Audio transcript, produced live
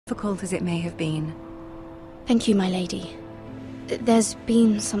difficult as it may have been. Thank you, my lady. There's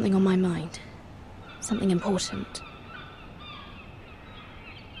been something on my mind. Something important.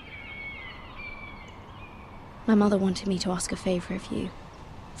 My mother wanted me to ask a favor of you.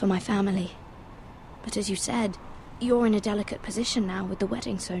 For my family. But as you said, you're in a delicate position now with the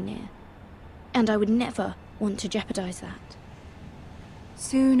wedding so near. And I would never want to jeopardize that.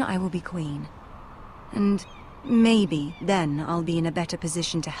 Soon I will be queen. And maybe then I'll be in a better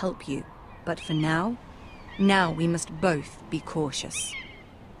position to help you. But for now we must both be cautious.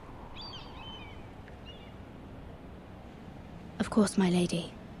 Of course, my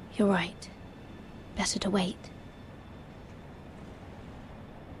lady. You're right. Better to wait.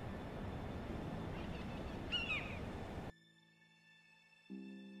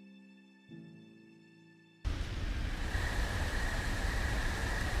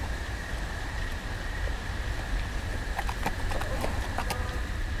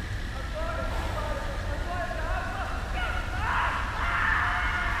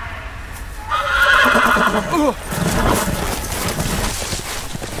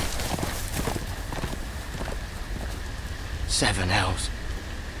 Seven hells.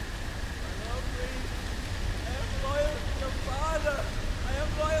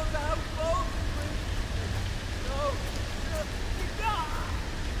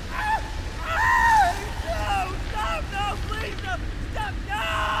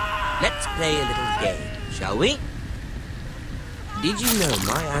 Let's play a little game, shall we? Did you know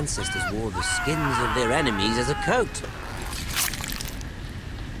my ancestors wore the skins of their enemies as a coat?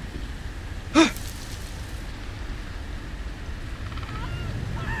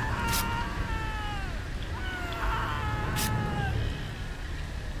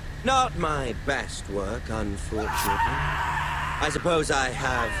 Not my best work, unfortunately. I suppose I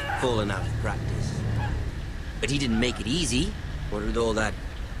have full enough practice. But he didn't make it easy, what with all that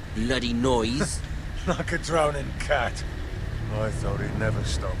bloody noise. Like a drowning cat. I thought he'd never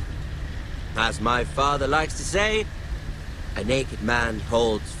stop. As my father likes to say, a naked man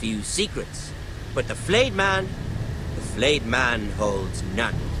holds few secrets. But the flayed man holds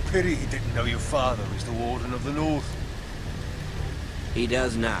none. Pity he didn't know your father was the Warden of the North. He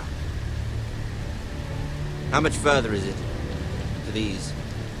does now. How much further is it to these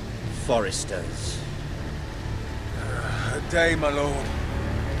foresters? A day, my lord.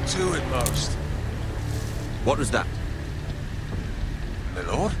 2 at most. What was that? My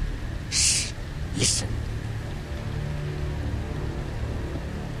lord? Shh! Listen.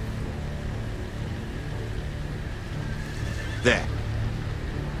 There.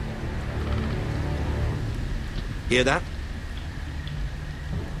 Hear that?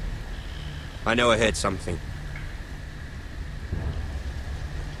 I know I heard something.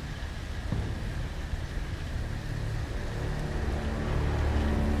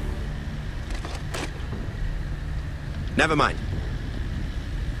 Never mind.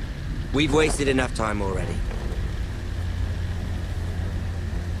 We've wasted enough time already.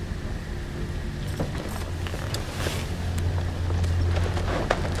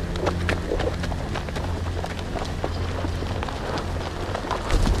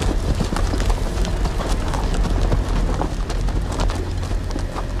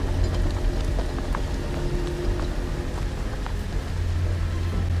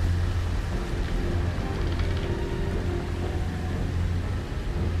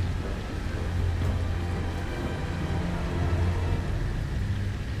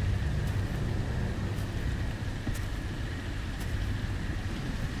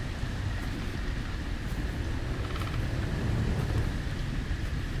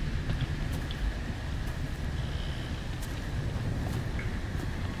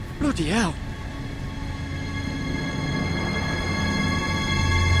 Bloody hell.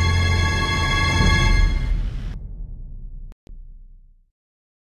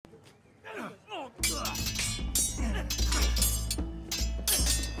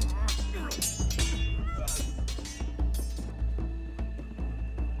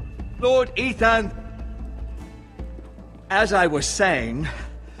 Lord Ethan, as I was saying,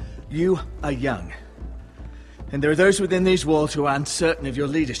 you are young. And there are those within these walls who are uncertain of your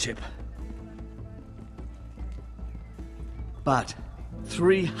leadership. But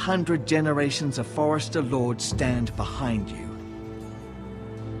 300 generations of Forester Lords stand behind you.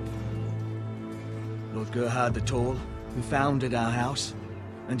 Lord Gerhard the Tall, who founded our house,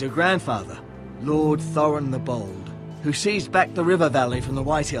 and your grandfather, Lord Thorin the Bold, who seized back the river valley from the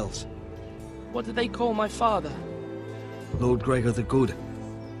White Hills. What did they call my father? Lord Gregor the Good.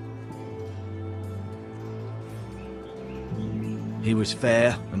 He was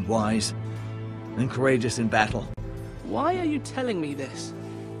fair and wise, and courageous in battle. Why are you telling me this?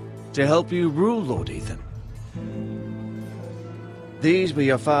 to help you rule, Lord Ethan. These were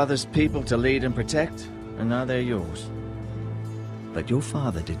your father's people to lead and protect, and now they're yours. But your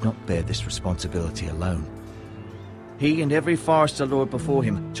father did not bear this responsibility alone. He and every Forester Lord before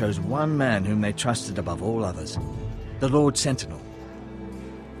him chose one man whom they trusted above all others, the Lord Sentinel.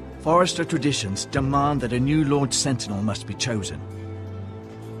 Forester traditions demand that a new Lord Sentinel must be chosen.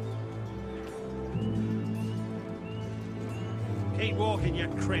 Keep walking, you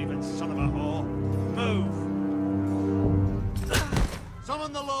craven son of a whore. Move!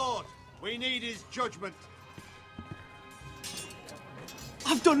 Summon the Lord! We need his judgment.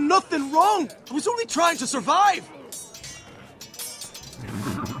 I've done nothing wrong! I was only trying to survive!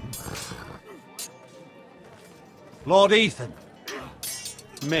 Lord Ethan.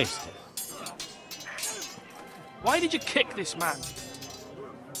 Maester. Why did you kick this man?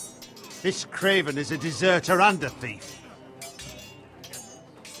 This craven is a deserter and a thief.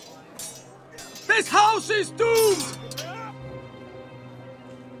 This house is doomed!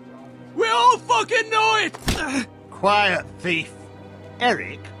 We all fucking know it! Quiet, thief.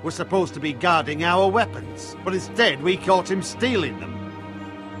 Eric was supposed to be guarding our weapons, but instead we caught him stealing them.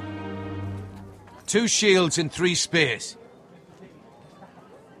 2 shields and 3 spears.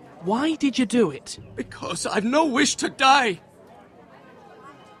 Why did you do it? Because I've no wish to die.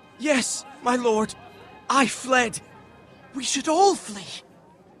 Yes, my lord. I fled. We should all flee.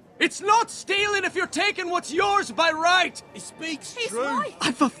 It's not stealing if you're taking what's yours by right. He speaks He's true. right.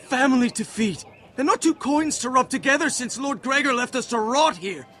 I've a family to feed. And not 2 coins to rub together since Lord Gregor left us to rot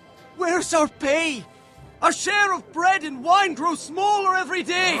here. Where's our pay? Our share of bread and wine grows smaller every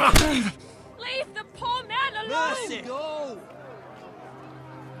day. Leave the poor man alone! Mercy. Go.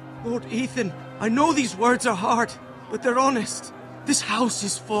 Lord Ethan, I know these words are hard, but they're honest. This house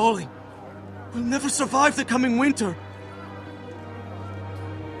is falling. We'll never survive the coming winter.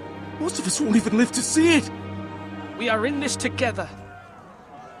 Most of us won't even live to see it. We are in this together.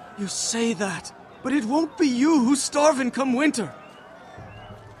 You say that, but it won't be you who's starving come winter.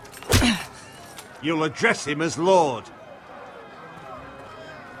 You'll address him as Lord.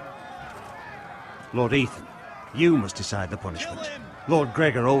 Lord Ethan, you must decide the punishment. Lord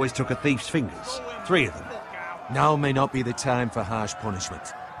Gregor always took a thief's fingers. 3 of them. Now may not be the time for harsh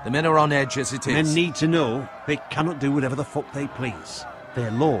punishment. The men are on edge as it is. Men need to know they cannot do whatever the fuck they please.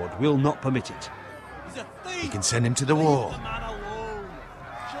 Their lord will not permit it. He's a thief. We can send him to the war. Leave the man alone.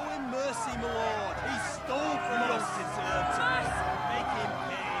 Show him mercy, my lord. He stole from us. Make him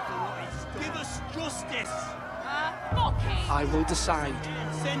pay for what he stole. Give us justice. Fuck him! I will decide.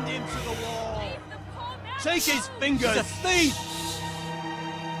 Send him to the wall. Leave the poor man Take his fingers. He's a thief.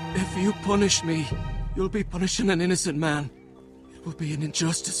 If you punish me, you'll be punishing an innocent man. It will be an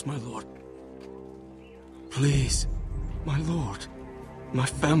injustice, my lord. Please, my lord. My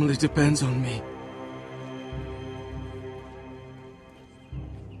family depends on me.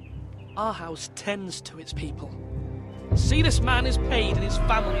 Our house tends to its people. See, this man is paid and his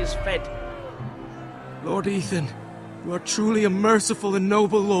family is fed. Lord Ethan, you are truly a merciful and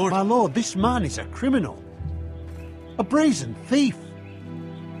noble lord. My lord, this man is a criminal. A brazen thief.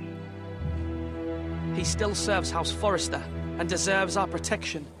 He still serves House Forester and deserves our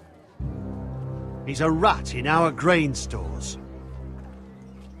protection. He's a rat in our grain stores.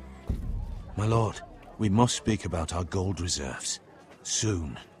 My lord, we must speak about our gold reserves.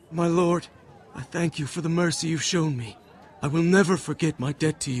 Soon. My lord, I thank you for the mercy you've shown me. I will never forget my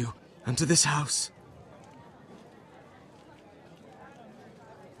debt to you and to this house.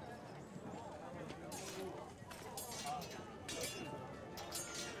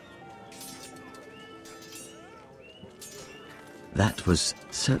 That was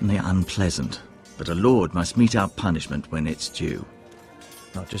certainly unpleasant, but a lord must mete out punishment when it's due.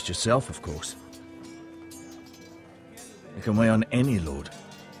 Not just yourself, of course. It can weigh on any lord.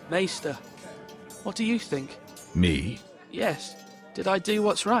 Maester, what do you think? Me? Yes, did I do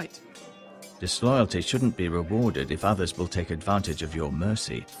what's right? Disloyalty shouldn't be rewarded if others will take advantage of your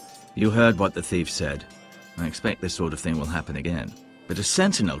mercy. You heard what the thief said. I expect this sort of thing will happen again. But a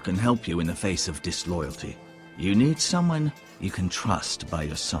sentinel can help you in the face of disloyalty. You need someone you can trust by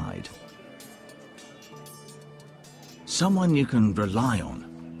your side. Someone you can rely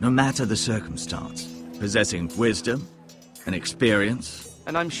on, no matter the circumstance. Possessing wisdom and experience.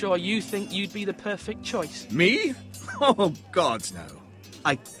 And I'm sure you think you'd be the perfect choice. Me? Oh, gods, no.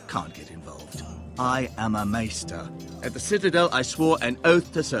 I can't get involved. I am a maester. At the Citadel, I swore an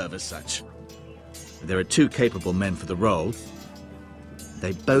oath to serve as such. There are 2 capable men for the role.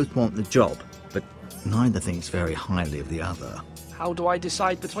 They both want the job, but neither thinks very highly of the other. How do I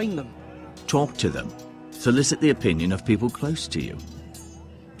decide between them? Talk to them. Solicit the opinion of people close to you.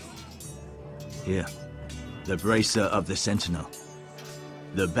 Here. The bracer of the Sentinel.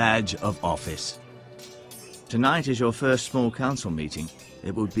 The badge of office. Tonight is your first small council meeting.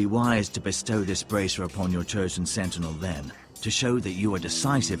 It would be wise to bestow this bracer upon your chosen Sentinel then, to show that you are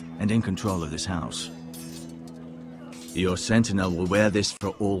decisive and in control of this house. Your Sentinel will wear this for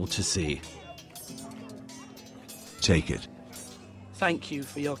all to see. Take it. Thank you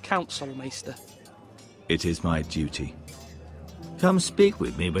for your counsel, Maester. It is my duty. Come speak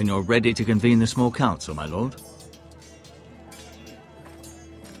with me when you're ready to convene the small council, my lord.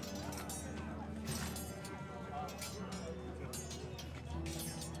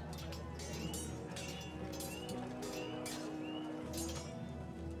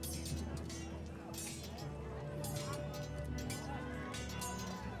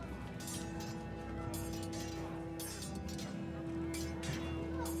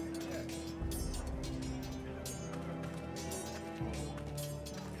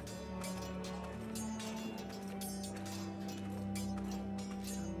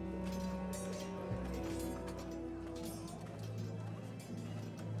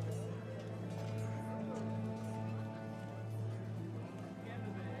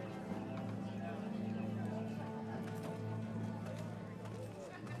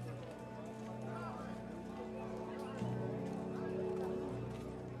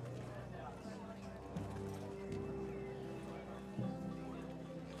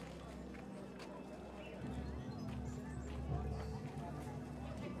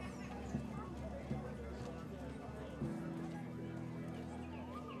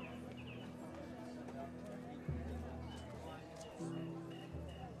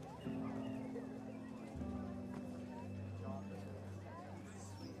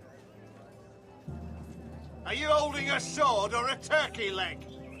 Are you holding a sword or a turkey leg?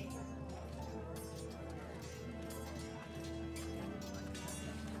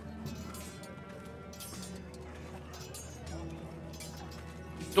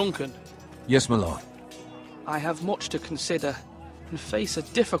 Duncan, Yes, my lord. I have much to consider and face a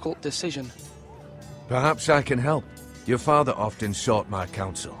difficult decision. Perhaps I can help. Your father often sought my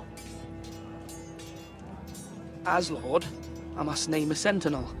counsel. As Lord, I must name a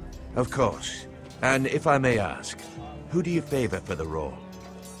sentinel. Of course. And if I may ask, who do you favor for the role?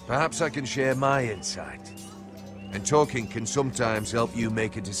 Perhaps I can share my insight. And talking can sometimes help you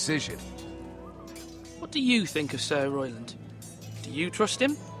make a decision. What do you think of Sir Royland? Do you trust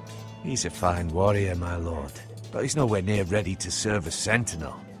him? He's a fine warrior, my lord. But he's nowhere near ready to serve as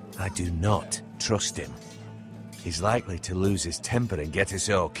sentinel. I do not trust him. He's likely to lose his temper and get us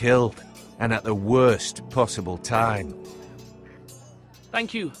all killed. And at the worst possible time.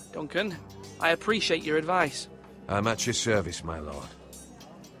 Thank you, Duncan. I appreciate your advice. I'm at your service, my lord.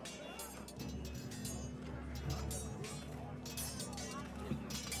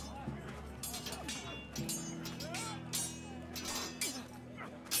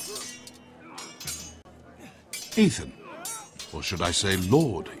 Ethan. Or should I say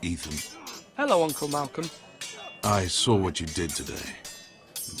Lord Ethan? Hello, Uncle Malcolm. I saw what you did today.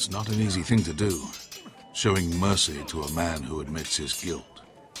 It's not an easy thing to do, showing mercy to a man who admits his guilt.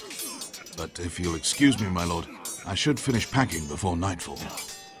 But if you'll excuse me, my lord, I should finish packing before nightfall.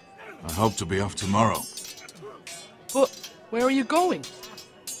 I hope to be off tomorrow. But where are you going?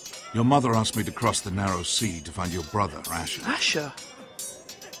 Your mother asked me to cross the narrow sea to find your brother, Asher. Asher?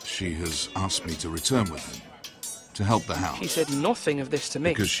 She has asked me to return with him, to help the house. She said nothing of this to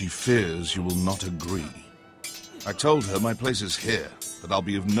me. Because she fears you will not agree. I told her my place is here, that I'll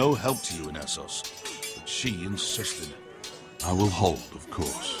be of no help to you in Essos. But she insisted. I will hold, of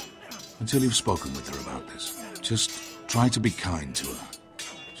course, until you've spoken with her about this. Just try to be kind to her.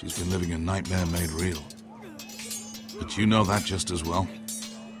 She's been living a nightmare made real. But you know that just as well.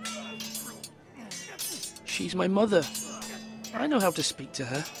 She's my mother. I know how to speak to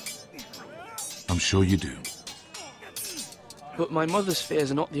her. I'm sure you do. But my mother's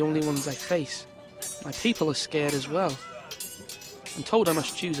fears are not the only ones I face. My people are scared as well. I'm told I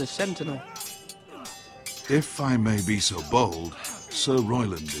must choose a sentinel. If I may be so bold, Sir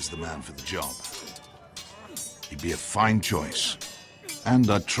Royland is the man for the job. He'd be a fine choice. And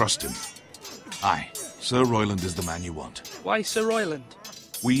I'd trust him. Aye, Sir Royland is the man you want. Why Sir Royland?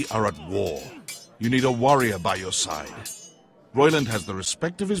 We are at war. You need a warrior by your side. Royland has the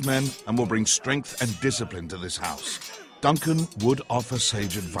respect of his men and will bring strength and discipline to this house. Duncan would offer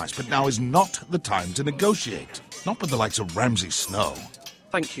sage advice, but now is not the time to negotiate. Not with the likes of Ramsay Snow.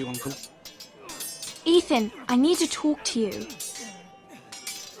 Thank you, Uncle. Ethan, I need to talk to you.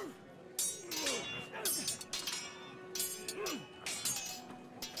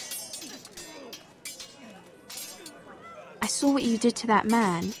 I saw what you did to that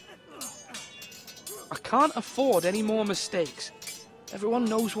man. I can't afford any more mistakes. Everyone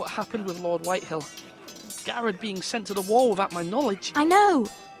knows what happened with Lord Whitehill. Garrett being sent to the war without my knowledge. I know,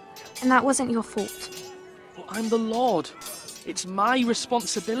 and that wasn't your fault. But I'm the Lord. It's my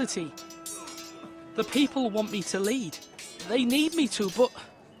responsibility. The people want me to lead. They need me to, but...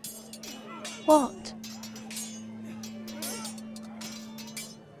 What?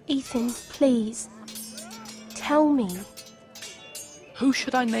 Ethan, please. Tell me. Who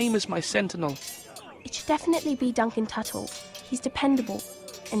should I name as my sentinel? It should definitely be Duncan Tuttle. He's dependable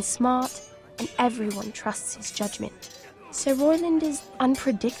and smart, and everyone trusts his judgment. Sir Royland is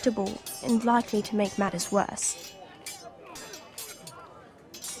unpredictable and likely to make matters worse.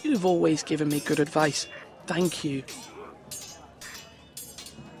 You've always given me good advice. Thank you.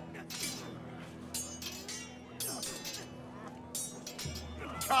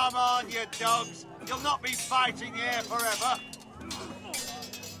 Come on, you dogs. You'll not be fighting here forever.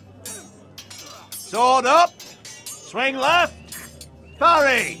 Sword up. Swing left.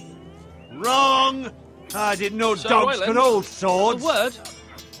 Parry. Wrong. I didn't know Sir dogs Royland, could hold swords. A word?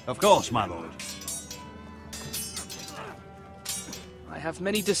 Of course, my lord. I have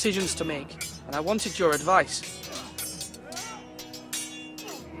many decisions to make, and I wanted your advice.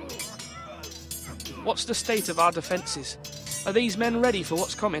 What's the state of our defences? Are these men ready for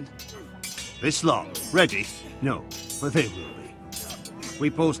what's coming? This lot, ready? No, but they will be. We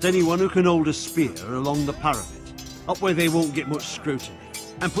post anyone who can hold a spear along the parapet, up where they won't get much scrutiny,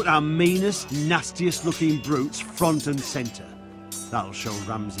 and put our meanest, nastiest looking brutes front and centre. That'll show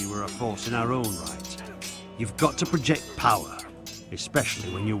Ramsay we're a force in our own right. You've got to project power,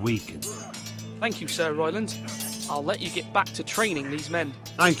 especially when you're weakened. Thank you, Sir Royland. I'll let you get back to training these men.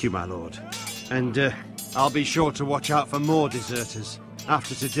 Thank you, my lord. And I'll be sure to watch out for more deserters.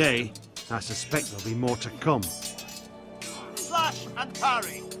 After today, I suspect there'll be more to come. Slash and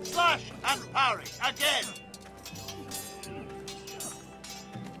parry! Slash and parry! Again!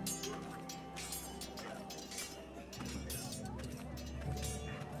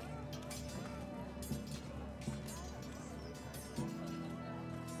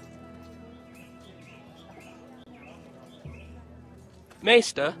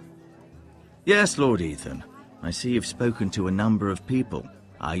 Maester? Yes, Lord Ethan. I see you've spoken to a number of people.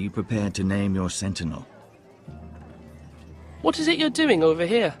 Are you prepared to name your sentinel? What is it you're doing over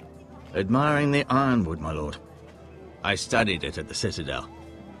here? Admiring the ironwood, my lord. I studied it at the Citadel.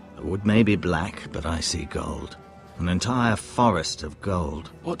 The wood may be black, but I see gold. An entire forest of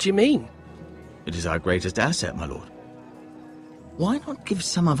gold. What do you mean? It is our greatest asset, my lord. Why not give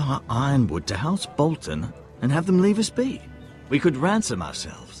some of our ironwood to House Bolton and have them leave us be? We could ransom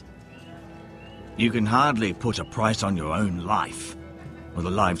ourselves. You can hardly put a price on your own life, or the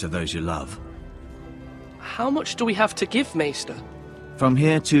lives of those you love. How much do we have to give, Maester? From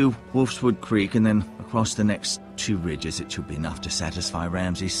here to Wolfswood Creek and then across the next 2 ridges, it should be enough to satisfy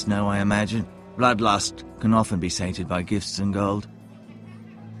Ramsay Snow, I imagine. Bloodlust can often be sated by gifts and gold.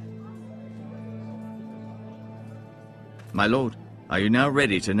 My lord, are you now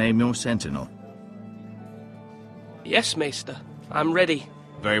ready to name your sentinel? Yes, Maester. I'm ready.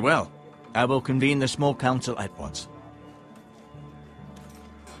 Very well. I will convene the small council at once.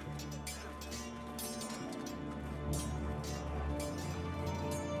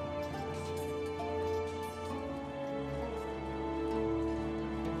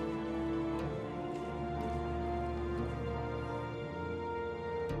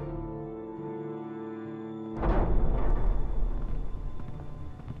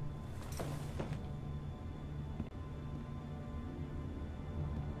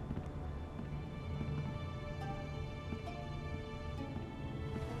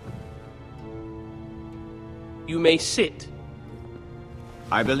 You may sit.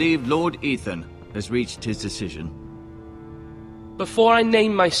 I believe Lord Ethan has reached his decision. Before I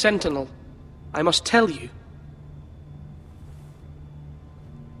name my sentinel, I must tell you.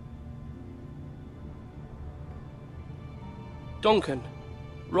 Duncan,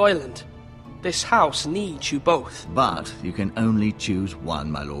 Royland, this house needs you both. But you can only choose one,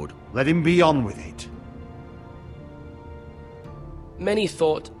 my lord. Let him be on with it. Many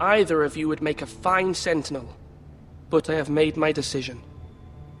thought either of you would make a fine sentinel, but I have made my decision.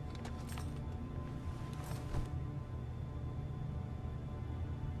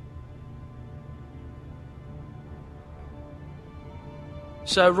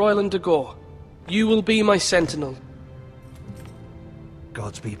 Sir Royland de Gore, you will be my sentinel.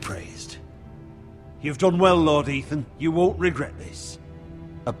 Gods be praised. You've done well, Lord Ethan. You won't regret this.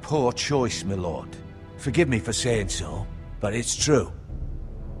 A poor choice, my lord. Forgive me for saying so, but it's true.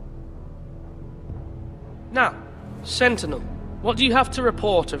 Now, Sentinel, what do you have to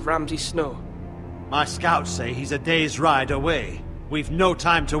report of Ramsay Snow? My scouts say he's a day's ride away. We've no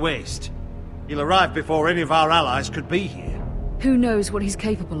time to waste. He'll arrive before any of our allies could be here. Who knows what he's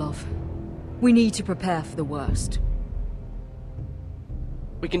capable of? We need to prepare for the worst.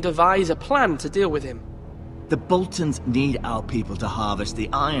 We can devise a plan to deal with him. The Boltons need our people to harvest the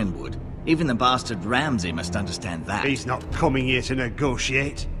ironwood. Even the bastard Ramsay must understand that. He's not coming here to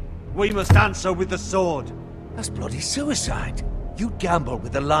negotiate. We must answer with the sword. That's bloody suicide. You gamble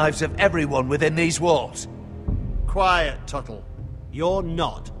with the lives of everyone within these walls. Quiet, Tuttle. You're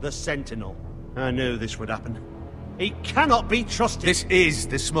not the Sentinel. I knew this would happen. He cannot be trusted. This is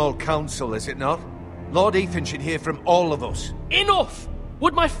the small council, is it not? Lord Ethan should hear from all of us. Enough!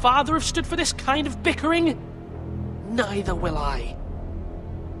 Would my father have stood for this kind of bickering? Neither will I.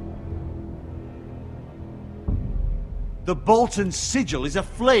 The Bolton sigil is a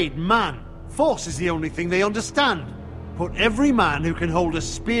flayed man. Force is the only thing they understand. Put every man who can hold a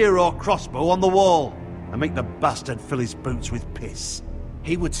spear or crossbow on the wall, and make the bastard fill his boots with piss.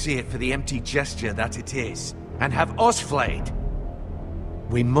 He would see it for the empty gesture that it is, and have us flayed.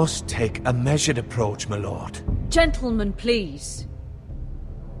 We must take a measured approach, my lord. Gentlemen, please.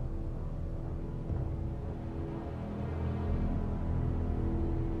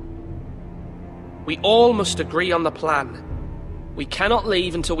 We all must agree on the plan. We cannot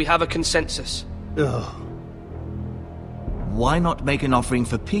leave until we have a consensus. Ugh. Why not make an offering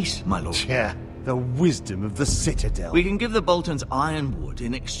for peace, my lord? Yeah, the wisdom of the Citadel. We can give the Boltons ironwood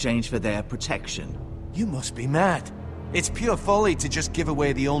in exchange for their protection. You must be mad. It's pure folly to just give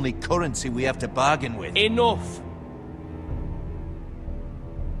away the only currency we have to bargain with. Enough!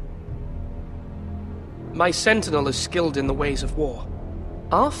 My Sentinel is skilled in the ways of war.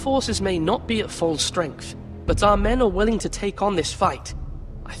 Our forces may not be at full strength, but our men are willing to take on this fight.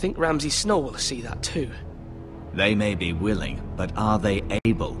 I think Ramsay Snow will see that too. They may be willing, but are they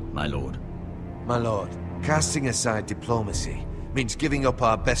able, my lord? My lord, casting aside diplomacy means giving up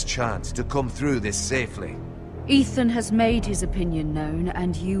our best chance to come through this safely. Ethan has made his opinion known,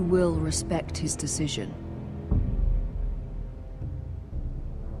 and you will respect his decision.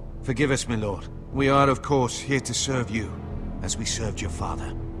 Forgive us, my lord. We are, of course, here to serve you, as we served your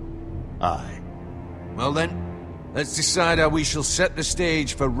father. Aye. Well then, let's decide how we shall set the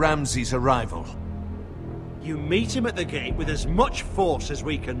stage for Ramsay's arrival. You meet him at the gate with as much force as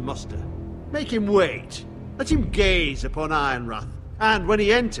we can muster. Make him wait. Let him gaze upon Ironrath. And when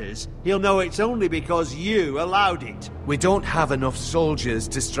he enters, he'll know it's only because you allowed it. We don't have enough soldiers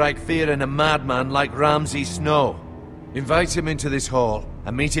to strike fear in a madman like Ramsay Snow. Invite him into this hall,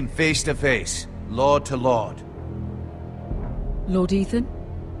 and meet him face to face, lord to lord. Lord Ethan?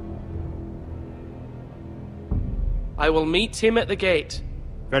 I will meet him at the gate.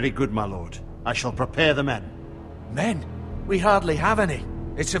 Very good, my lord. I shall prepare the men. Men? We hardly have any.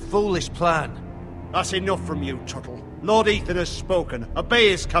 It's a foolish plan. That's enough from you, Tuttle. Lord Ethan has spoken. Obey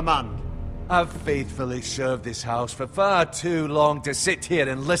his command. I've faithfully served this house for far too long to sit here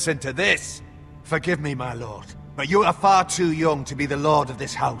and listen to this. Forgive me, my lord, but you are far too young to be the lord of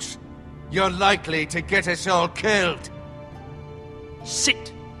this house. You're likely to get us all killed.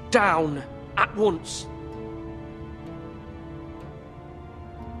 Sit down at once.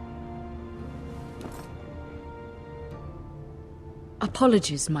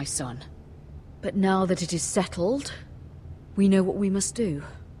 Apologies, my son. But now that it is settled, we know what we must do.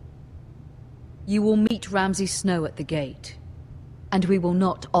 You will meet Ramsay Snow at the gate, and we will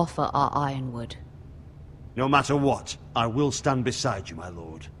not offer our ironwood. No matter what, I will stand beside you, my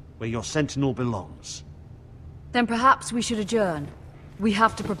lord, where your sentinel belongs. Then perhaps we should adjourn. We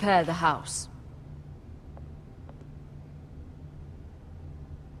have to prepare the house.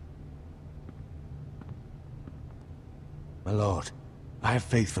 My lord, I have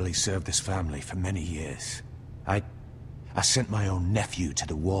faithfully served this family for many years. I sent my own nephew to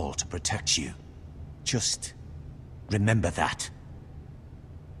the wall to protect you. Just remember that.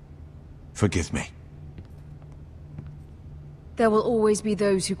 Forgive me. There will always be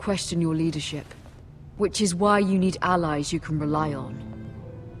those who question your leadership, which is why you need allies you can rely on.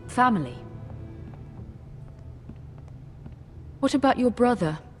 Family. What about your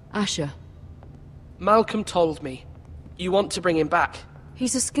brother, Asher? Malcolm told me. You want to bring him back?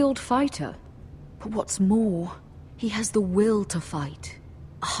 He's a skilled fighter. But what's more, he has the will to fight.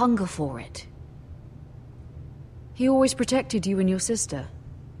 A hunger for it. He always protected you and your sister.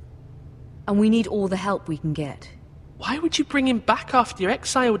 And we need all the help we can get. Why would you bring him back after you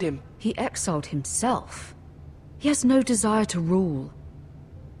exiled him? He exiled himself. He has no desire to rule.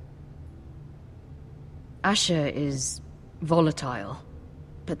 Asher is volatile,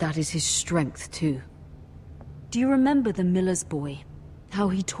 but that is his strength too. Do you remember the miller's boy? How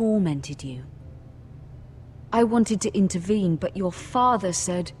he tormented you? I wanted to intervene, but your father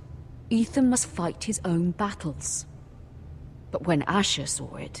said Ethan must fight his own battles. But when Asher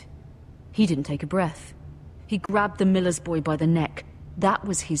saw it, he didn't take a breath. He grabbed the miller's boy by the neck. That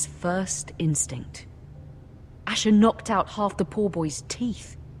was his first instinct. Asher knocked out half the poor boy's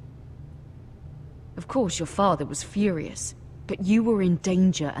teeth. Of course, your father was furious, but you were in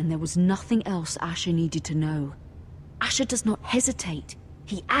danger and there was nothing else Asher needed to know. Asher does not hesitate.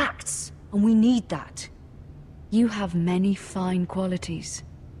 He acts, and we need that. You have many fine qualities,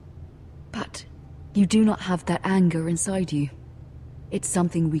 but you do not have that anger inside you. It's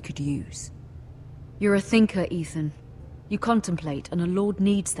something we could use. You're a thinker, Ethan. You contemplate, and a lord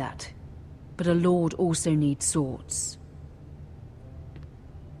needs that. But a lord also needs swords.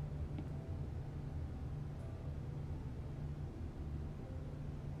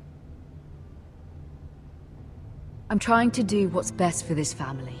 I'm trying to do what's best for this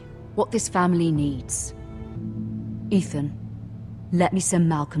family. What this family needs. Ethan, let me send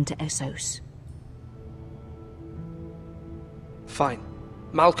Malcolm to Essos. Fine.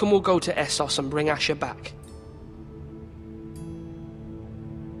 Malcolm will go to Essos and bring Asher back.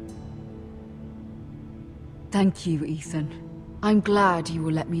 Thank you, Ethan. I'm glad you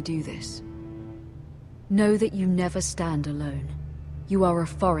will let me do this. Know that you never stand alone. You are a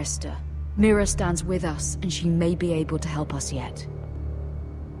Forester. Mira stands with us, and she may be able to help us yet.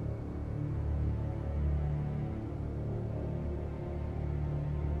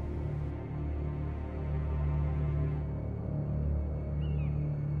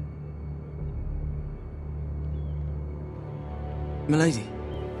 Milady.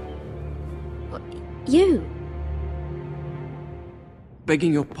 You?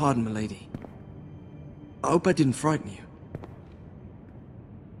 Begging your pardon, milady. I hope I didn't frighten you.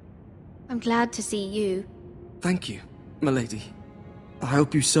 I'm glad to see you. Thank you, milady. I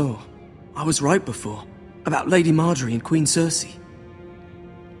hope you saw. I was right before. About Lady Marjorie and Queen Cersei.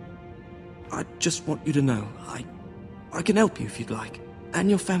 I just want you to know, I can help you if you'd like. And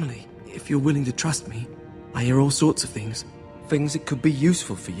your family, if you're willing to trust me. I hear all sorts of things. Things that could be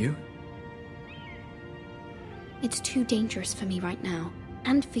useful for you. It's too dangerous for me right now.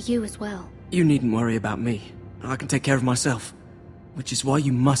 And for you as well. You needn't worry about me. I can take care of myself. Which is why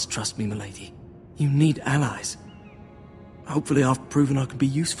you must trust me, milady. You need allies. Hopefully I've proven I can be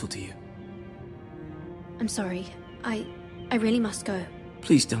useful to you. I'm sorry. I really must go.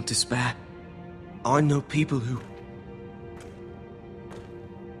 Please don't despair. I know people who...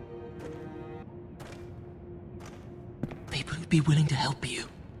 People who'd be willing to help you.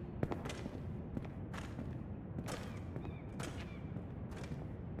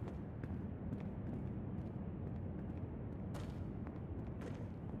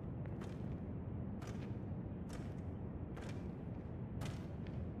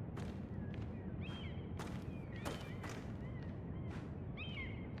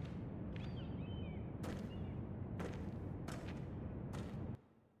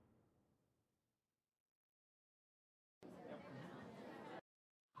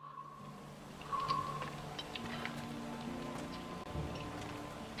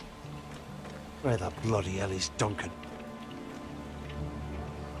 Where the bloody hell is Duncan?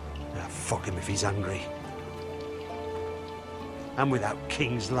 Ah, fuck him if he's angry. And without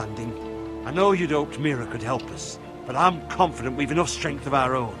King's Landing, I know you'd hoped Mira could help us, but I'm confident we've enough strength of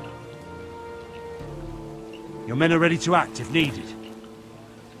our own. Your men are ready to act if needed.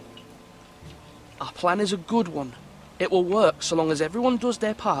 Our plan is a good one. It will work so long as everyone does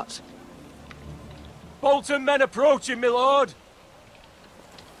their part. Bolton men approaching, my lord!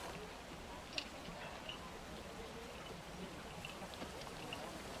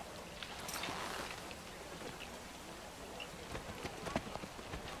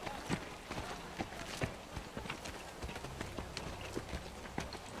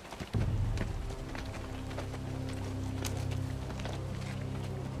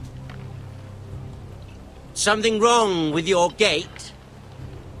 Something wrong with your gate?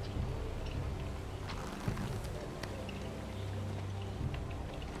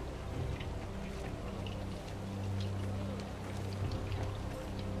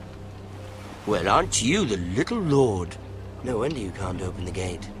 Well, aren't you the little lord? No wonder you can't open the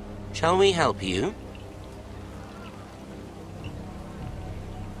gate. Shall we help you?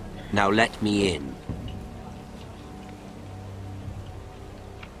 Now let me in.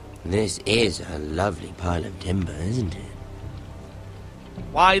 This is a lovely pile of timber, isn't it?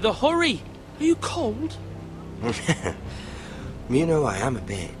 Why the hurry? Are you cold? You know, I am a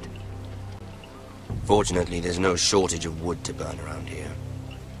bit. Fortunately, there's no shortage of wood to burn around here.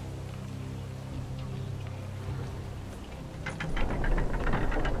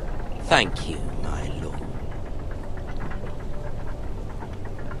 Thank you, my lord.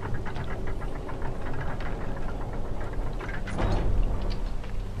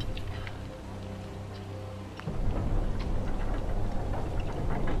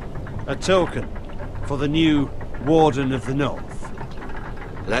 A token for the new Warden of the North.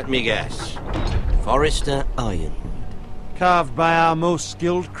 Let me guess. Forrester Ironwood. Carved by our most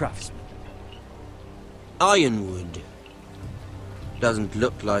skilled craftsmen. Ironwood. Doesn't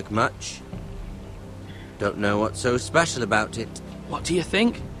look like much. Don't know what's so special about it. What do you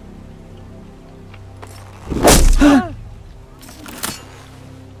think?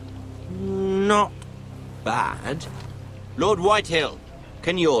 Not bad. Lord Whitehill,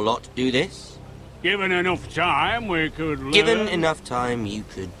 can your lot do this? Given enough time, we could learn. Given enough time, you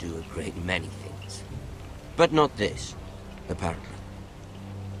could do a great many things. But not this, apparently.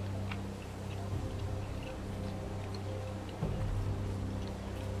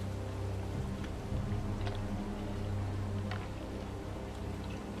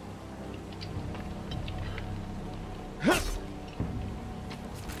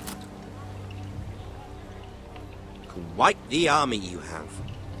 Quite the army you have,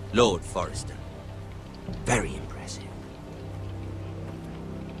 Lord Forrester. Very impressive.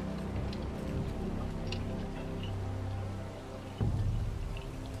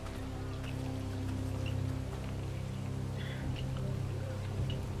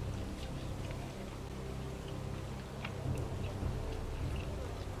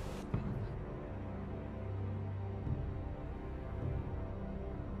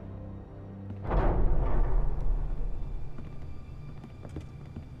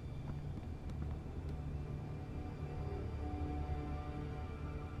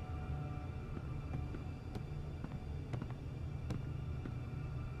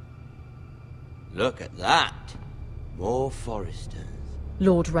 Look at that. More Forresters.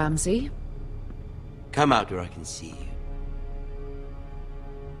 Lord Ramsay? Come out where I can see you.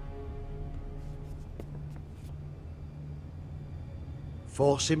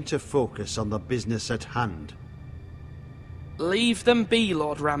 Force him to focus on the business at hand. Leave them be,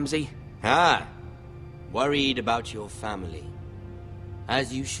 Lord Ramsay. Ah, worried about your family.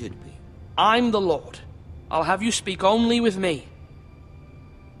 As you should be. I'm the Lord. I'll have you speak only with me.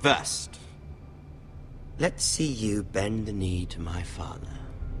 First, let's see you bend the knee to my father,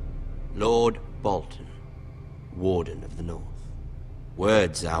 Lord Bolton, Warden of the North.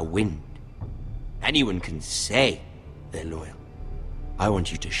 Words are wind. Anyone can say they're loyal. I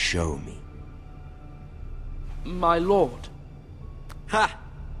want you to show me. My lord. Ha!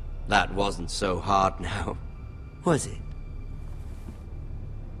 That wasn't so hard now, was it?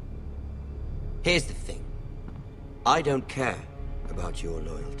 Here's the thing. I don't care about your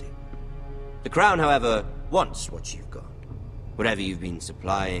loyalty. The Crown, however, wants what you've got. Whatever you've been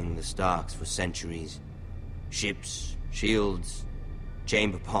supplying the Starks for centuries. Ships, shields,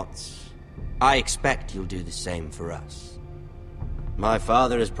 chamber pots. I expect you'll do the same for us. My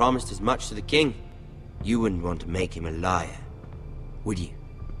father has promised as much to the king. You wouldn't want to make him a liar, would you?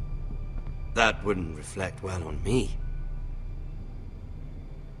 That wouldn't reflect well on me.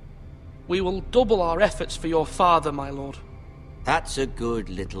 We will double our efforts for your father, my lord. That's a good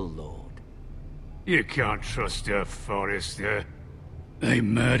little lord. You can't trust her, Forrester. They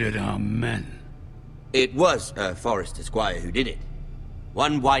murdered our men. It was a Forrester squire who did it.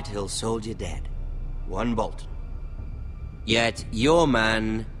 One Whitehill soldier dead. One Bolton. Yet your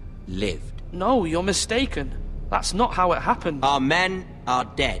man lived. No, you're mistaken. That's not how it happened. Our men are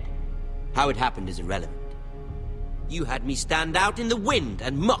dead. How it happened is irrelevant. You had me stand out in the wind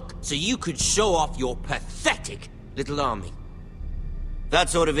and muck so you could show off your pathetic little army. That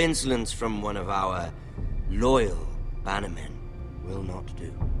sort of insolence from one of our loyal bannermen will not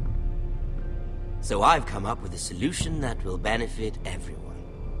do. So I've come up with a solution that will benefit everyone.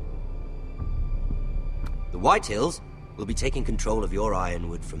 The Whitehills will be taking control of your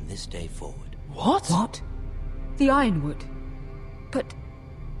Ironwood from this day forward. What? What? The Ironwood? But...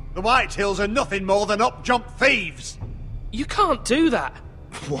 The Whitehills are nothing more than up-jump thieves! You can't do that!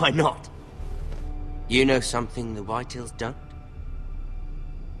 Why not? You know something the Whitehills don't?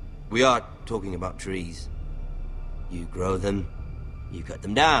 We are talking about trees. You grow them, you cut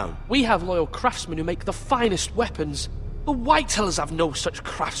them down. We have loyal craftsmen who make the finest weapons. The Whitehills have no such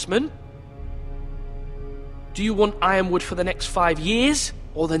craftsmen. Do you want Ironwood for the next 5 years,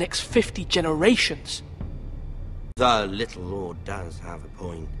 or the next 50 generations? The little lord does have a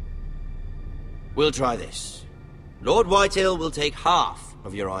point. We'll try this. Lord Whitehill will take half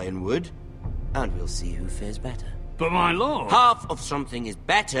of your Ironwood, and we'll see who fares better. But my lord... Half of something is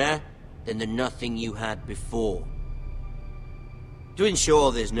better than the nothing you had before. To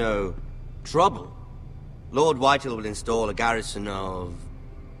ensure there's no trouble, Lord Whitehill will install a garrison of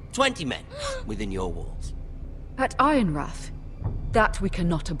 20 men within your walls. At Ironrath? That we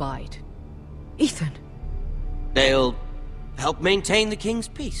cannot abide. Ethan! They'll help maintain the king's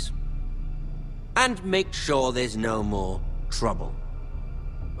peace. And make sure there's no more trouble.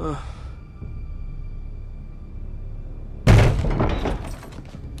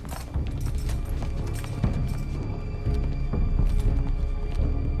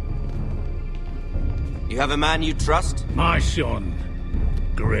 You have a man you trust? My son,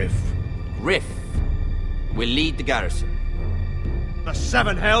 Griff. Griff will lead the garrison. The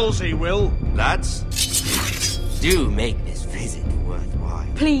seven hells he will. Lads, do make this visit worthwhile.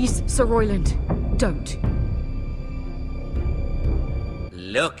 Please, Sir Royland, don't.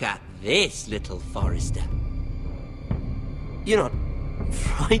 Look at this, little Forester. You're not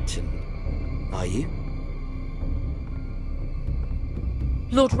frightened, are you?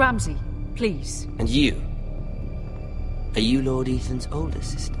 Lord Ramsay, please. And you? Are you Lord Ethan's older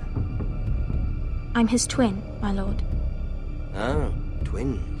sister? I'm his twin, my lord. Oh,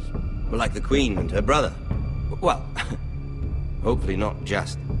 twins. Well, like the Queen and her brother. Well, hopefully not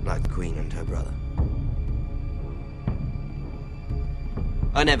just like the Queen and her brother.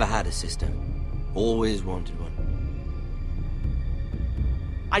 I never had a sister. Always wanted one.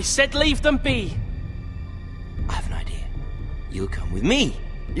 I said leave them be. I have an idea. You'll come with me.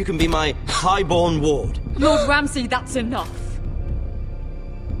 You can be my highborn ward. Lord Ramsay, that's enough.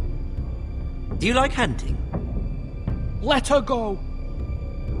 Do you like hunting? Let her go.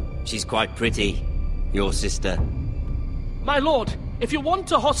 She's quite pretty, your sister. My lord, if you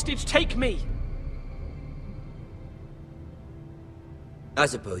want a hostage, take me. I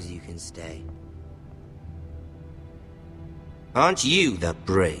suppose you can stay. Aren't you the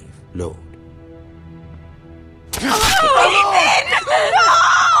brave lord?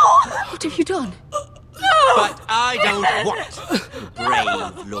 What have you done? But I don't want the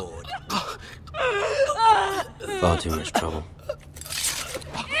brave lord. Far too much trouble.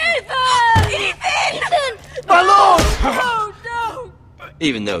 Ethan! My lord! Oh, no!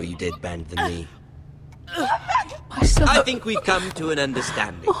 Even though you did bend the knee. My son. I think we've come to an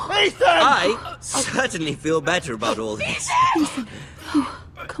understanding. Ethan! I certainly feel better about all this. Ethan. Oh,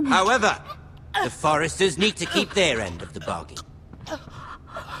 come on. However, the Foresters need to keep their end of the bargain.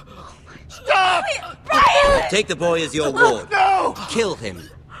 Stop! Brian! Take the boy as your ward. No! Kill him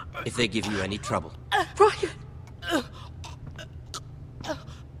if they give you any trouble. Brian!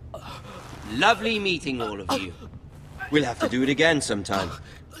 Lovely meeting all of you. We'll have to do it again sometime.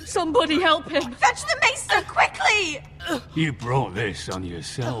 Somebody help him! Fetch the maester, quickly! You brought this on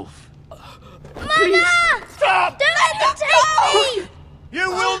yourself. Please! Stop! Don't let him take me! You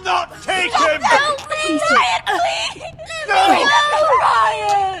will not take him! No, please! Brian, please! No!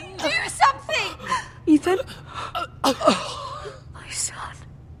 Brian! Do something! Ethan?